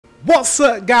What's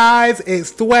up, guys?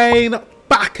 It's Dwayne,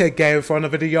 back again for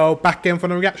another video, back again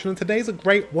for a reaction, and today's a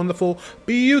great, wonderful,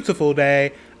 beautiful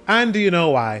day. And do you know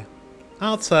why?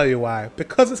 I'll tell you why.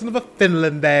 Because it's another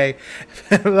Finland day.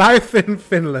 Life in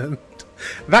Finland.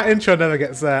 That intro never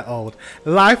gets old.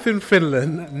 Life in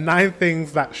Finland, 9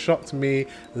 things that shocked me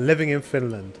living in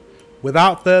Finland.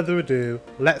 Without further ado,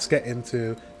 let's get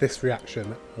into this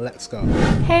reaction. Let's go.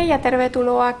 Hei ja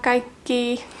tervetuloa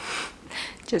kaikki.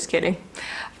 Just kidding.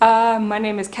 My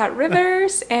name is Kat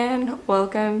Rivers and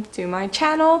welcome to my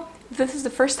channel. If this is the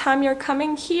first time you're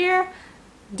coming here,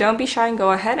 don't be shy and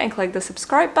go ahead and click the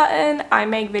subscribe button. I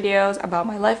make videos about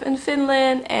my life in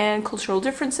Finland and cultural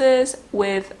differences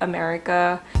with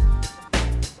America.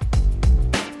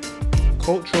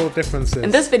 Cultural differences.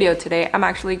 In this video today, I'm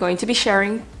actually going to be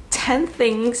sharing 10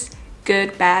 things,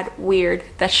 good, bad, weird,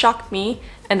 that shocked me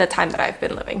in the time that I've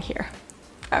been living here.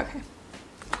 Okay.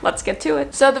 Let's get to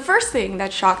it. So the first thing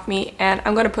that shocked me, and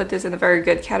I'm gonna put this in a very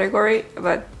good category,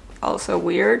 but also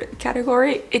weird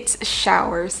category, it's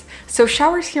showers. So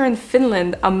showers here in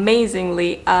Finland,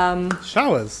 amazingly,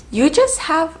 showers? You just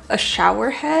have a shower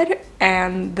head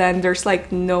and then there's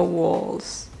like no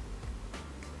walls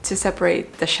to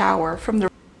separate the shower from the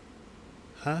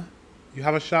You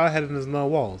have a shower head and there's no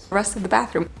walls? Rest of the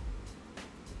bathroom.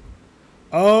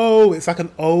 Oh, it's like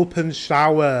an open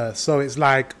shower. So it's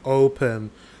like open.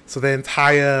 So the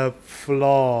entire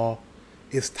floor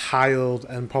is tiled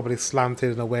and probably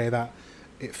slanted in a way that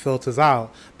it filters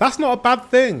out. That's not a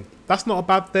bad thing. That's not a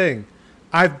bad thing.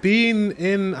 I used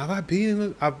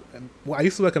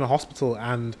to work in a hospital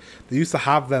and they used to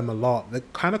have them a lot. They're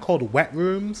kind of called wet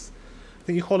rooms. I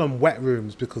think you call them wet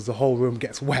rooms because the whole room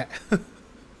gets wet.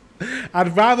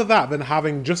 I'd rather that than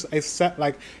having just a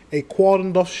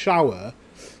cordoned off shower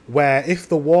where if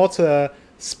the water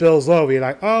spills over, you're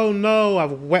like, oh no,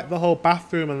 I've wet the whole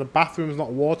bathroom and the bathroom is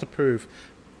not waterproof.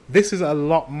 This is a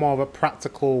lot more of a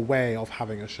practical way of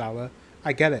having a shower.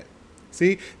 I get it.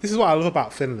 See, this is what I love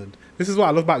about Finland. This is what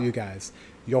I love about you guys.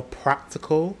 You're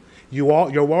practical.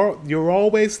 You're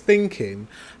always thinking,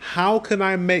 how can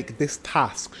I make this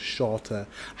task shorter?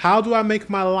 How do I make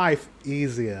my life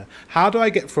easier? How do I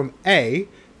get from A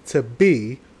to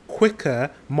B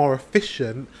quicker, more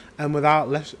efficient, and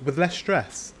with less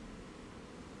stress?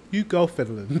 You go,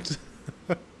 Finland.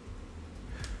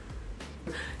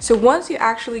 So once you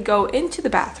actually go into the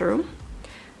bathroom,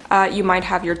 you might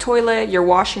have your toilet, your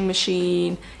washing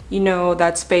machine, you know,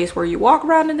 that space where you walk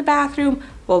around in the bathroom.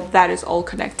 Well, that is all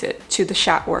connected to the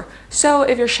shower. So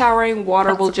if you're showering,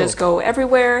 water will just go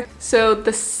everywhere. So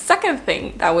the second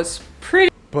thing that was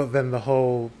pretty... But then the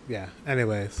whole, yeah,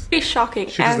 anyways. Pretty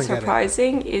shocking and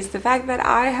surprising is the fact that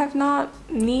I have not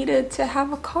needed to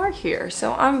have a car here.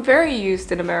 So I'm very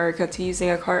used in America to using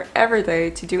a car every day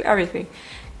to do everything.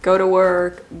 Go to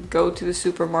work, go to the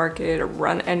supermarket,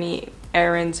 run any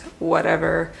errands,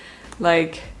 whatever.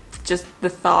 Like, just the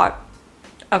thought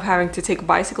of having to take a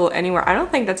bicycle anywhere, I don't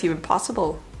think that's even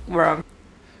possible where I'm.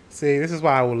 See, this is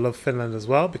why I will love Finland as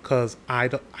well, because I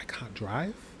can't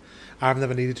drive. I've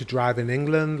never needed to drive in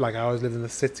England. Like, I always lived in a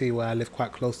city where I live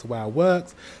quite close to where I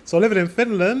worked. So living in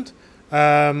Finland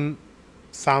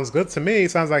sounds good to me.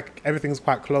 Sounds like everything's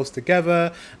quite close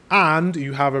together, and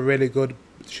you have a really good,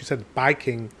 she said,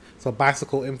 biking, so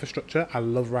bicycle infrastructure. I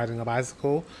love riding a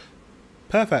bicycle.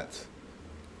 Perfect.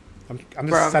 I'm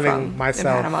just selling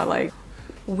myself. In Panama, like,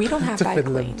 we don't have bike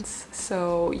lanes,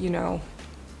 so you know.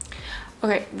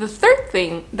 Okay, the third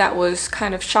thing that was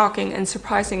kind of shocking and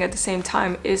surprising at the same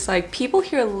time is like people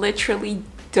here literally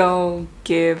don't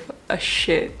give a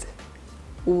shit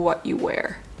what you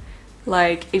wear.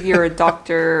 Like if you're a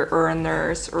doctor or a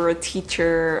nurse or a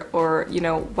teacher or, you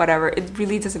know, whatever, it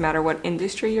really doesn't matter what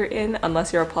industry you're in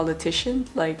unless you're a politician.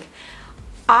 Like,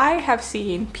 I have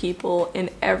seen people in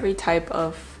every type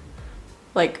of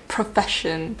like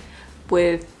profession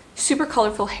with super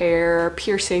colorful hair,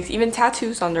 piercings, even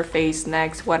tattoos on their face,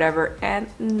 necks, whatever, and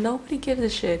nobody gives a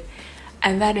shit.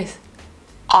 And that is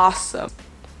awesome.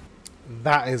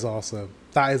 That is awesome.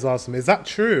 That is awesome. Is that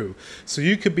true? So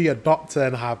you could be a doctor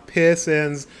and have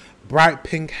piercings, bright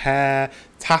pink hair,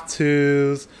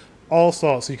 tattoos, all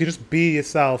sorts. So you could just be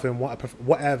yourself in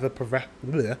whatever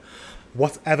profession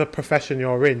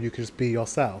you're in. You could just be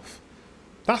yourself.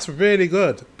 That's really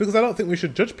good, because I don't think we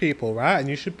should judge people, right? And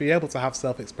you should be able to have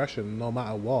self-expression no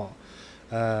matter what.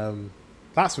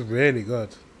 That's really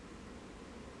good.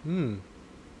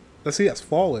 Let's see, that's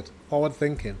forward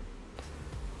thinking.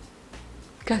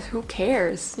 Because who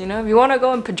cares? You know, if you want to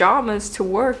go in pajamas to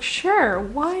work, sure,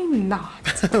 why not?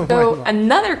 So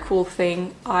another cool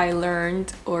thing I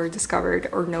learned or discovered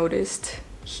or noticed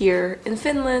here in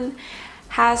Finland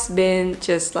has been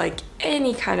just like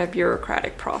any kind of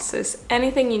bureaucratic process.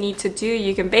 Anything you need to do,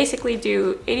 you can basically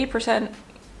do 80%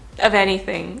 of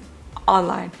anything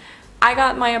online. I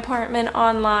got my apartment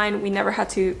online. We never had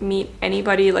to meet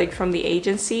anybody like from the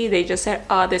agency. They just said,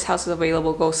 this house is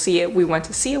available, go see it. We went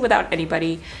to see it without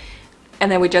anybody. And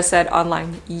then we just said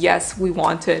online, yes, we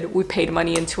wanted. We paid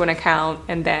money into an account,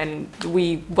 and then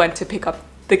we went to pick up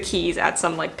the keys at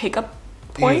some like pickup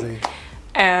point. Easy.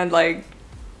 And like,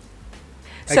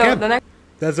 so again, the next,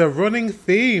 there's a running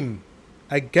theme.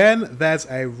 Again, there's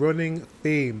a running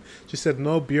theme. She said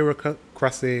no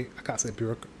bureaucracy. I can't say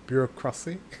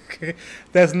bureaucracy. Okay.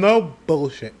 There's no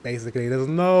bullshit, basically. There's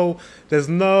no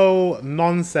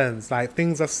nonsense. Like,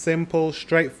 things are simple,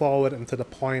 straightforward, and to the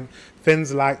point.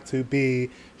 Things like to be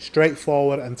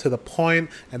straightforward and to the point,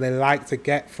 and they like to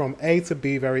get from A to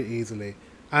B very easily.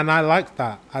 And I like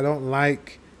that. I don't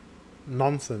like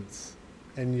nonsense.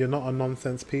 And you're not a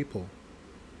nonsense people.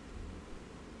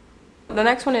 The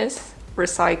next one is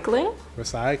recycling.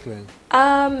 Recycling.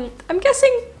 I'm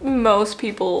guessing most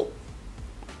people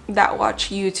that watch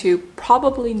YouTube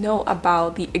probably know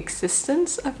about the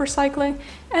existence of recycling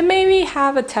and maybe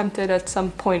have attempted at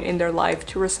some point in their life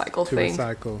to recycle things.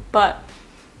 But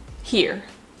here,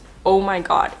 oh my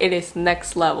god, it is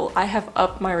next level. I have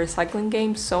upped my recycling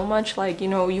game so much. Like, you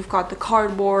know, you've got the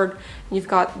cardboard, you've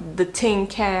got the tin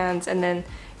cans, and then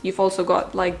you've also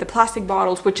got like the plastic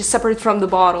bottles, which is separate from the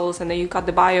bottles, and then you've got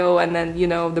the bio, and then, you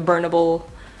know, the burnable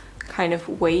kind of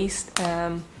waste.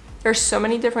 There's so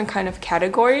many different kind of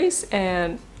categories,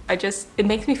 and it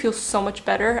makes me feel so much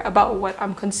better about what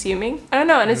I'm consuming. I don't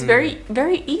know, and it's very,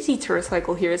 very easy to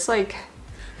recycle here. It's like...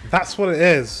 That's what it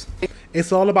is.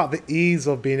 It's all about the ease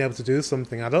of being able to do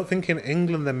something. I don't think in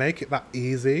England they make it that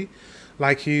easy.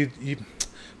 Like,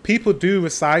 people do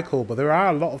recycle, but there are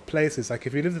a lot of places, like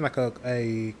if you lived in like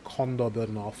a condo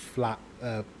building or a flat,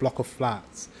 block of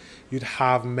flats, you'd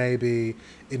have maybe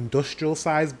industrial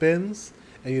size bins,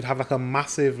 and you'd have like a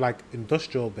massive like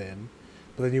industrial bin,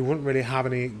 but then you wouldn't really have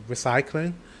any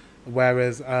recycling.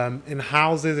 Whereas in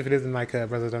houses, if it is in like a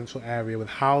residential area with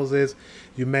houses,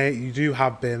 you do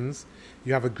have bins.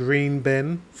 You have a green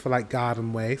bin for like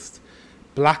garden waste,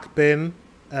 black bin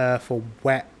for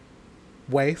wet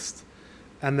waste,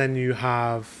 and then you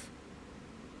have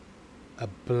a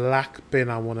black bin,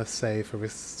 I want to say, for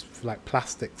like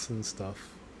plastics and stuff.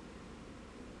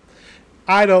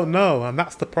 I don't know, and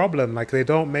that's the problem. Like, they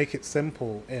don't make it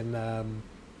simple in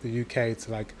the UK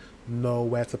to like know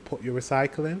where to put your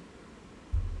recycling.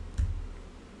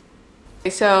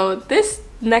 So this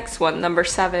next one, number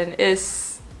 7,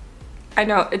 is, I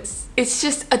know it's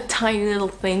just a tiny little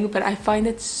thing, but I find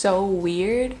it so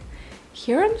weird.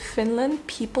 Here in Finland,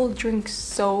 people drink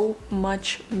so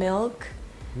much milk.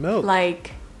 Milk?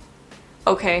 Like,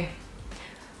 okay,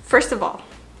 first of all,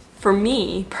 for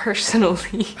me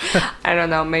personally, I don't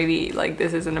know, maybe like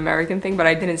this is an American thing, but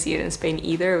I didn't see it in Spain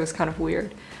either. It was kind of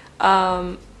weird.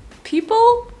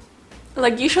 People,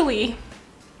 like, usually,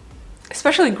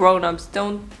 especially grown-ups,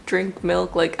 don't drink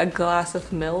milk, like a glass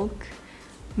of milk.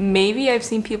 Maybe I've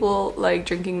seen people like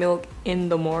drinking milk in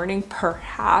the morning,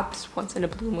 perhaps once in a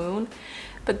blue moon,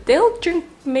 but they'll drink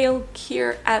milk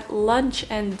here at lunch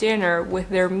and dinner with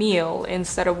their meal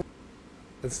instead of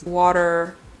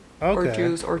water or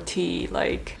juice or tea.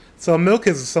 Like, so milk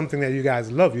is something that you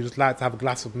guys love. You just like to have a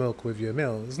glass of milk with your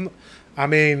meal, isn't it? I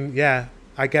mean, yeah,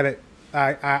 I get it.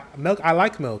 I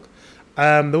like milk.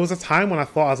 There was a time when I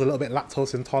thought I was a little bit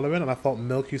lactose intolerant, and I thought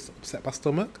milk used to upset my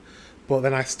stomach. But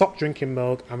then I stopped drinking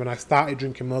milk, and then I started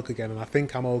drinking milk again, and I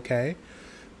think I'm okay.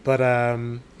 But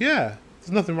yeah,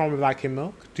 there's nothing wrong with liking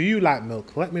milk. Do you like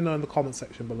milk? Let me know in the comment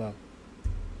section below.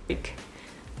 Like,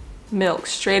 milk,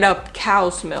 straight up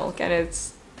cow's milk, and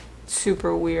it's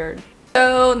super weird.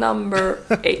 So number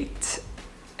 8.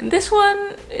 And this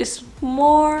one is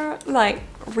more like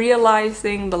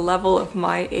realizing the level of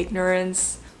my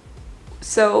ignorance.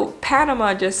 So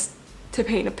Panama, just to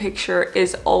paint a picture,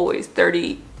 is always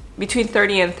between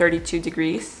 30 and 32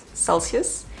 degrees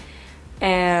Celsius,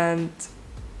 and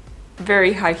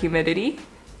very high humidity.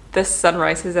 The sun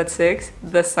rises at 6,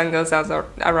 the sun goes out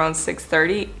around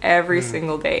 6:30 every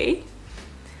single day.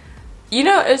 You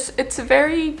know, it's a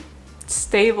very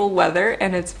stable weather,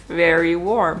 and it's very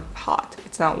warm. Hot.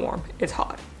 It's not warm, it's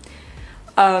hot.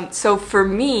 So for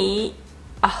me,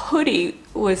 a hoodie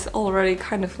was already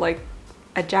kind of like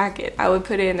a jacket. I would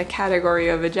put it in the category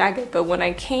of a jacket, but when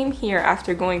I came here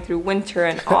after going through winter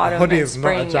and autumn and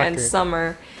spring and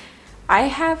summer, I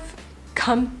have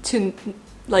come to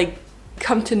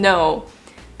know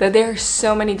that there are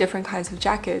so many different kinds of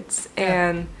jackets.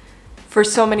 And for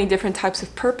so many different types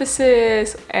of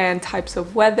purposes and types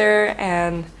of weather.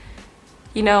 And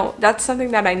you know, that's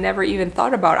something that I never even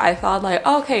thought about. I thought like,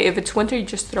 okay, if it's winter, you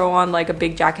just throw on like a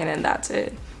big jacket and that's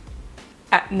it.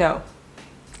 No.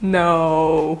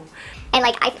 And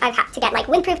like I've had to get like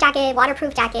windproof jacket,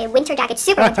 waterproof jacket, winter jacket,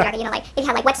 super winter jacket. You know, like if you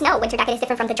have like wet snow, winter jacket is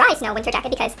different from the dry snow winter jacket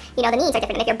because, you know, the needs are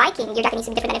different. And if you're biking, your jacket needs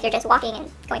to be different than if you're just walking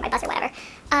and going by bus or whatever.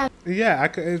 Yeah,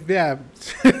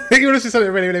 even if you said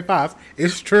it really, really fast,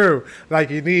 it's true. Like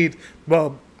you need,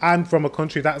 well, I'm from a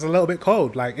country that's a little bit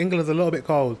cold. Like England's a little bit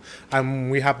cold, and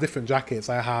we have different jackets.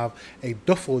 I have a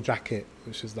duffel jacket,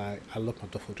 which is like, I love my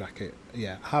duffel jacket.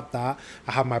 Yeah, I have that.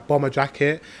 I have my bomber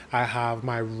jacket. I have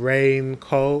my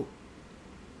raincoat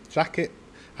jacket.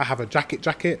 I have a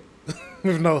jacket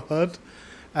with no hood.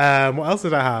 What else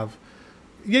did I have?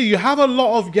 Yeah, you have a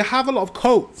lot of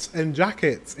coats and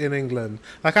jackets in England.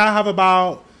 Like I have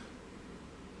about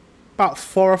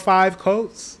 4 or 5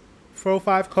 coats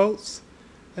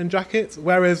and jackets.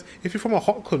 Whereas if you're from a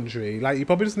hot country, like you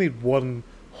probably just need one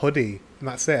hoodie and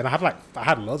that's it. And I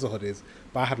had loads of hoodies,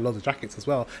 but I had loads of jackets as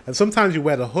well. And sometimes you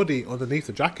wear the hoodie underneath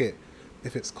the jacket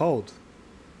if it's cold.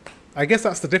 I guess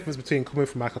that's the difference between coming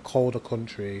from like a colder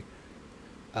country,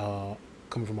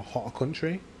 coming from a hotter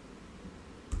country.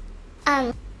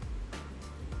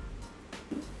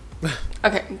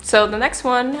 Okay, so the next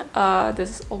one,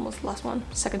 this is almost the last one,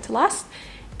 second to last,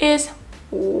 is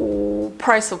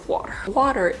price of water.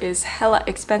 Water is hella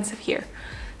expensive here.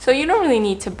 So you don't really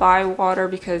need to buy water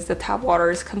because the tap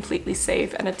water is completely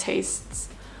safe and it tastes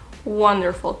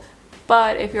wonderful.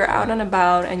 But if you're out and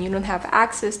about and you don't have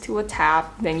access to a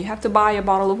tap, then you have to buy a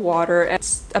bottle of water.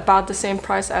 It's about the same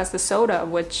price as the soda,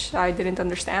 which I didn't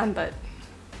understand, but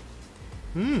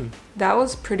that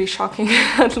was pretty shocking.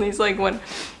 At least like when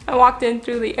I walked in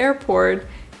through the airport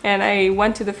and I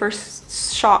went to the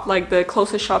first shop, like the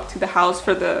closest shop to the house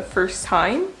for the first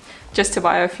time, just to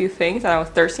buy a few things, and I was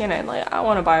thirsty and I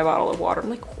want to buy a bottle of water. I'm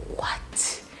like,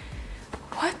 what?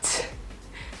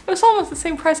 It was almost the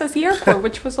same price as the airport,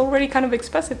 which was already kind of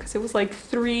expensive because it was like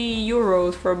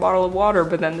 €3 for a bottle of water,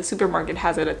 but then the supermarket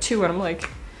has it at 2, and I'm like,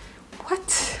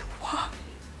 what?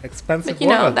 Expensive like, you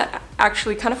water. know, that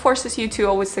actually kind of forces you to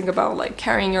always think about like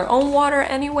carrying your own water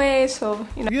anyway, so,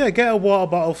 you know. Yeah, get a water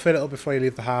bottle, fill it up before you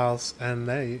leave the house, and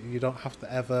you don't have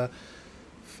to ever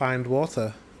find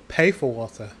water, pay for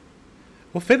water.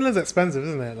 Well, Finland's expensive,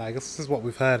 isn't it? Like, this is what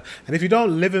we've heard. And if you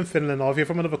don't live in Finland, or if you're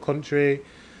from another country,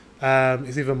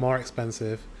 it's even more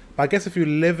expensive. But I guess if you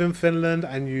live in Finland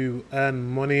and you earn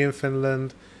money in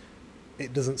Finland,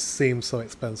 it doesn't seem so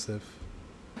expensive.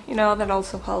 You know, that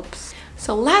also helps.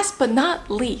 So last but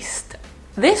not least,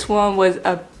 this one was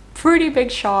a pretty big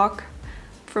shock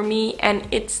for me, and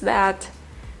it's that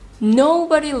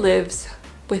nobody lives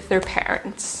with their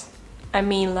parents. I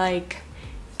mean, like,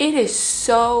 it is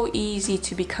so easy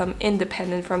to become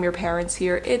independent from your parents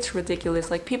here. It's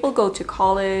ridiculous. Like, people go to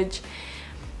college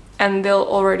and they'll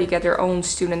already get their own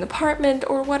student apartment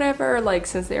or whatever, like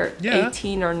since they're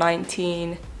 18 or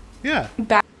 19. Yeah.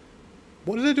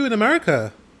 What do they do in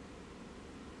America?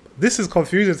 This is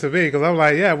confusing to me because I'm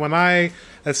like,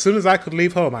 as soon as I could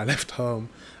leave home, I left home.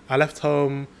 I left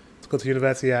home to go to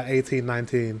university at 18,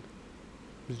 19.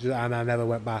 And I never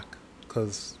went back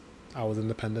because I was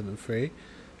independent and free.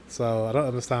 So I don't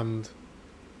understand.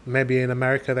 Maybe in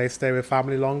America they stay with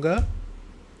family longer?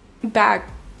 Back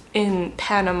in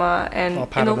Panama and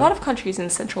in a lot of countries in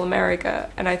Central America,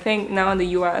 and I think now in the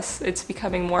US it's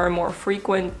becoming more and more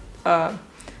frequent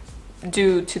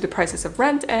due to the prices of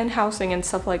rent and housing and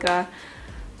stuff like that,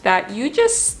 that you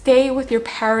just stay with your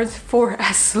parents for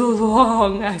as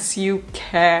long as you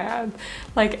can,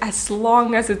 like as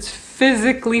long as it's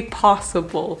physically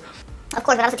possible. Of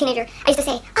course, when I was a teenager, I used to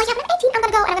say, oh yeah, when I'm 18, I'm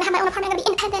gonna go and I'm gonna have my own apartment, I'm gonna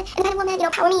be independent woman, you know,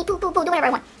 power me, boo, boo, boo, do whatever I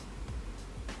want.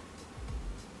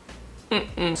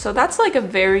 So that's like a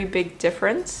very big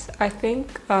difference, I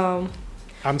think.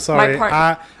 I'm sorry.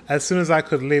 As soon as I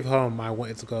could leave home, I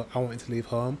wanted to leave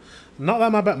home. Not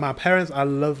that my parents are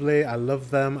lovely. I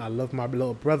love them. I love my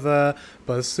little brother.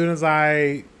 But as soon as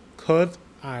I could,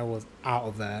 I was out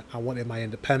of there. I wanted my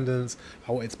independence.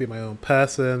 I wanted to be my own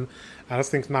person. I just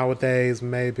think nowadays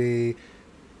maybe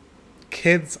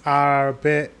kids are a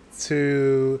bit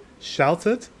too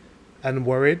sheltered and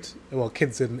worried. Well,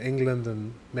 kids in England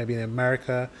and maybe in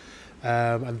America,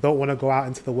 and don't want to go out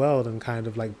into the world and kind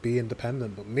of like be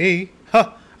independent. But me,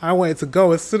 I wanted to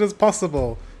go as soon as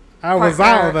possible. I was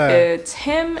out of there. It's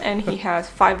him, and he has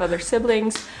 5 other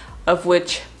siblings, of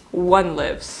which 1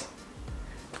 lives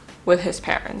with his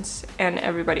parents, and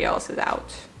everybody else is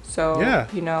out. So,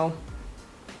 you know.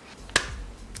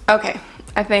 Okay,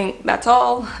 I think that's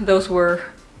all. Those were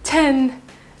 10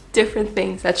 different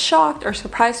things that shocked or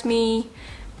surprised me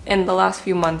in the last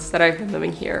few months that I've been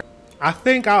living here. I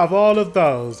think out of all of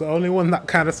those, the only one that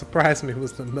kind of surprised me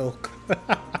was the milk.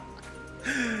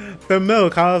 The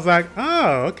milk, I was like,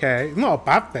 oh, okay. It's not a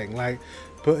bad thing, like,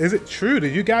 but is it true? Do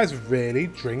you guys really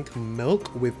drink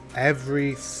milk with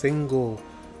every single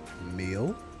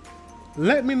meal?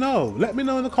 Let me know. Let me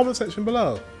know in the comment section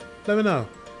below. Let me know.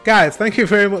 Guys, thank you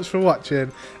very much for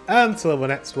watching. Until the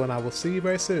next one, I will see you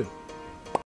very soon.